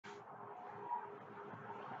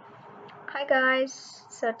Hi guys,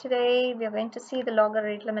 so today we are going to see the logger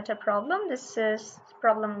rate limiter problem. This is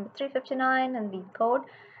problem number 359 in LeetCode.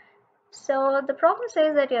 So the problem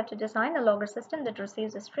says that you have to design a logger system that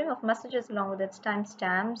receives a stream of messages along with its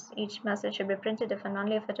timestamps. Each message should be printed if and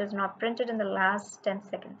only if it is not printed in the last 10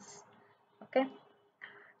 seconds. Okay.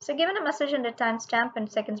 So given a message and a timestamp and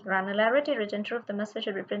seconds granularity, return true if the message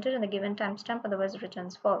should be printed in the given timestamp, otherwise it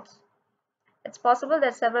returns false. It's possible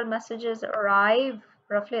that several messages arrive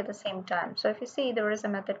roughly at the same time. So if you see, there is a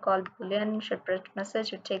method called boolean should print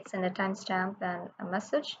message, which takes in a timestamp and a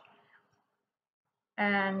message.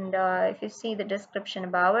 And if you see the description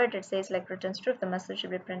above it, it says like returns true if the message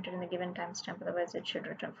should be printed in the given timestamp, otherwise it should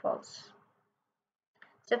return false.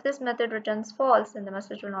 So if this method returns false, then the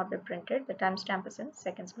message will not be printed. The timestamp is in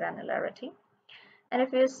seconds granularity. And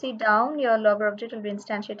if you see down, your logger object will be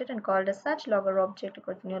instantiated and called as such. Logger object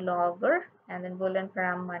equal to new logger, and then boolean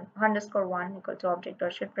param underscore 1 equal to object or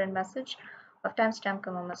should print message of timestamp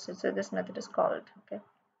comma message. So this method is called. Okay.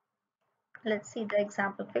 Let's see the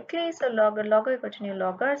example quickly. So logger equal to new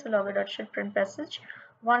logger. So logger dot should print message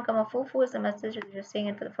 1 comma foo is the message if you're seeing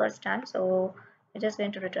it for the first time. So it is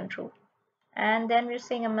going to return true. And then we're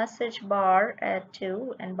seeing a message bar at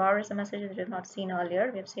 2, and bar is a message that we have not seen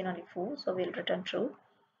earlier. We have seen only foo, so we'll return true.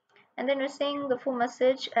 And then we're seeing the foo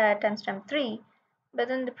message at timestamp 3, but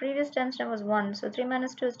then the previous timestamp was 1, so 3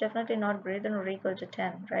 minus 2 is definitely not greater than or equal to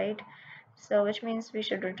 10, right? So which means we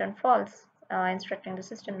should return false, instructing the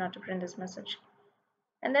system not to print this message.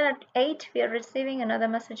 And then at 8 we are receiving another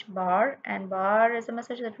message bar, and bar is a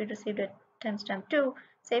message that we received at timestamp 2,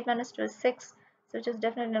 so 8 minus 2 is 6, so which is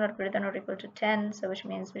definitely not greater than or equal to 10, so which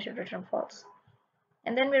means we should return false.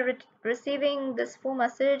 And then we're receiving this foo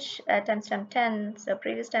message at timestamp 10. So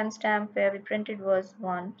previous timestamp where we printed was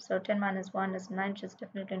 1. So 10 minus 1 is 9, which is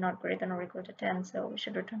definitely not greater than or equal to 10. So we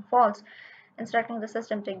should return false, instructing the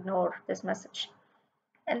system to ignore this message.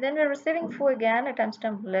 And then we're receiving foo again at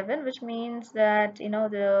timestamp 11, which means that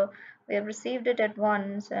we have received it at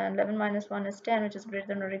 1, and 11 minus 1 is 10, which is greater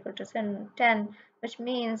than or equal to 10, which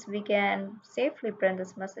means we can safely print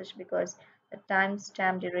this message because the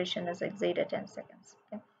timestamp duration is exceeded 10 seconds.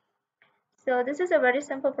 Okay. So this is a very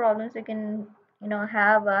simple problem. So you can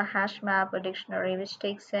have a hash map or dictionary which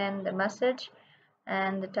takes in the message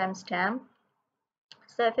and the timestamp.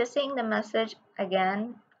 So if you're seeing the message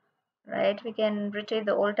again, right, we can retrieve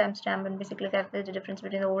the old timestamp and basically calculate the difference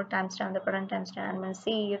between the old timestamp and the current timestamp and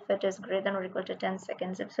see if it is greater than or equal to 10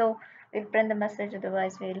 seconds. If so, we'll print the message,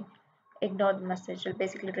 otherwise we'll ignore the message. It'll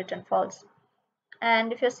basically return false.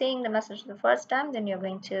 And if you're seeing the message the first time, then you're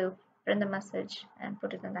going to print the message and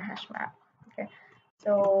put it in the hash map. Okay,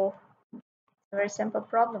 so it's a very simple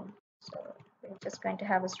problem. So we're just going to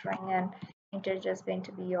have a string and integer is going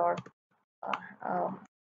to be your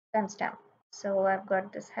timestamp. So I've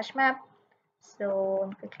got this hash map. So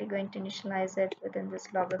I'm quickly going to initialize it within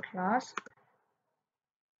this logger class.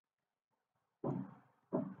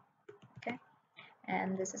 Okay,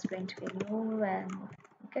 and this is going to be new and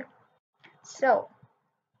okay. So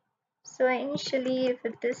initially, if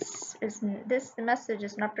this message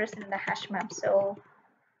is not present in the hash map, so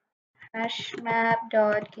hash map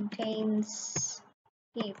dot contains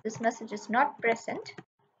if this message is not present,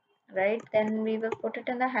 right, then we will put it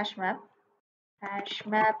in the hash map. Hash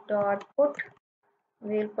map dot put,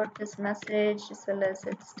 we'll put this message as well as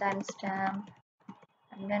its timestamp,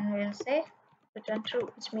 and then we'll say return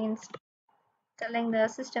true, which means telling the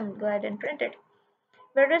system go ahead and print it.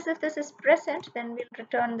 Whereas if this is present, then we'll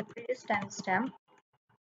return the previous timestamp.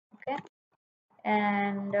 Okay,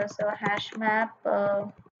 and so hash map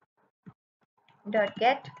dot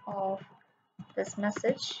get of this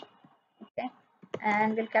message. Okay,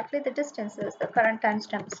 and we'll calculate the distances. The current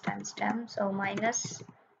timestamp is timestamp, so minus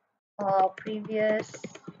previous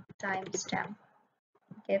timestamp.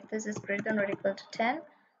 Okay, if this is greater than or equal to 10,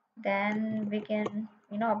 then we can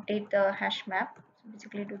update the hash map. So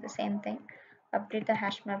basically do the same thing, update the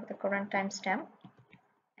hash map with the current timestamp,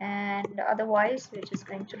 and otherwise we're just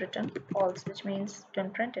going to return false, which means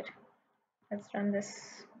don't print it. Let's run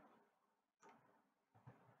this.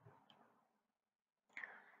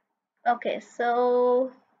 Okay,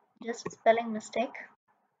 so just a spelling mistake.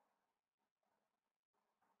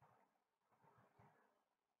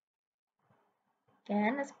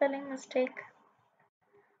 Again, a spelling mistake.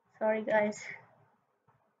 Sorry, guys.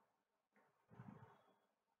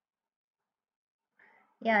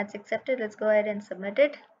 Yeah, it's accepted. Let's go ahead and submit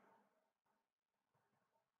it.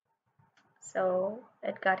 So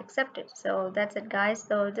it got accepted. So that's it, guys.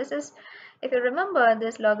 So this is, if you remember,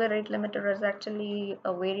 this logger rate limiter is actually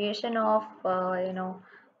a variation of the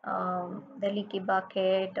leaky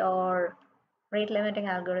bucket or rate limiting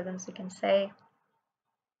algorithms, you can say.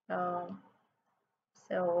 Um,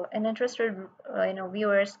 so, and interested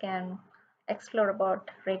viewers can explore about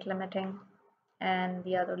rate limiting and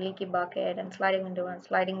the other leaky bucket and sliding window and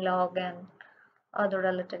sliding log and other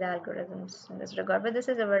related algorithms in this regard. But this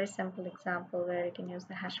is a very simple example where you can use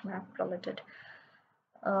the hash map related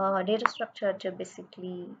data structure to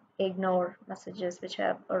basically ignore messages which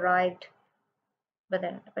have arrived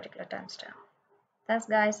within a particular timestamp. Thanks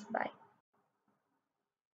guys, bye.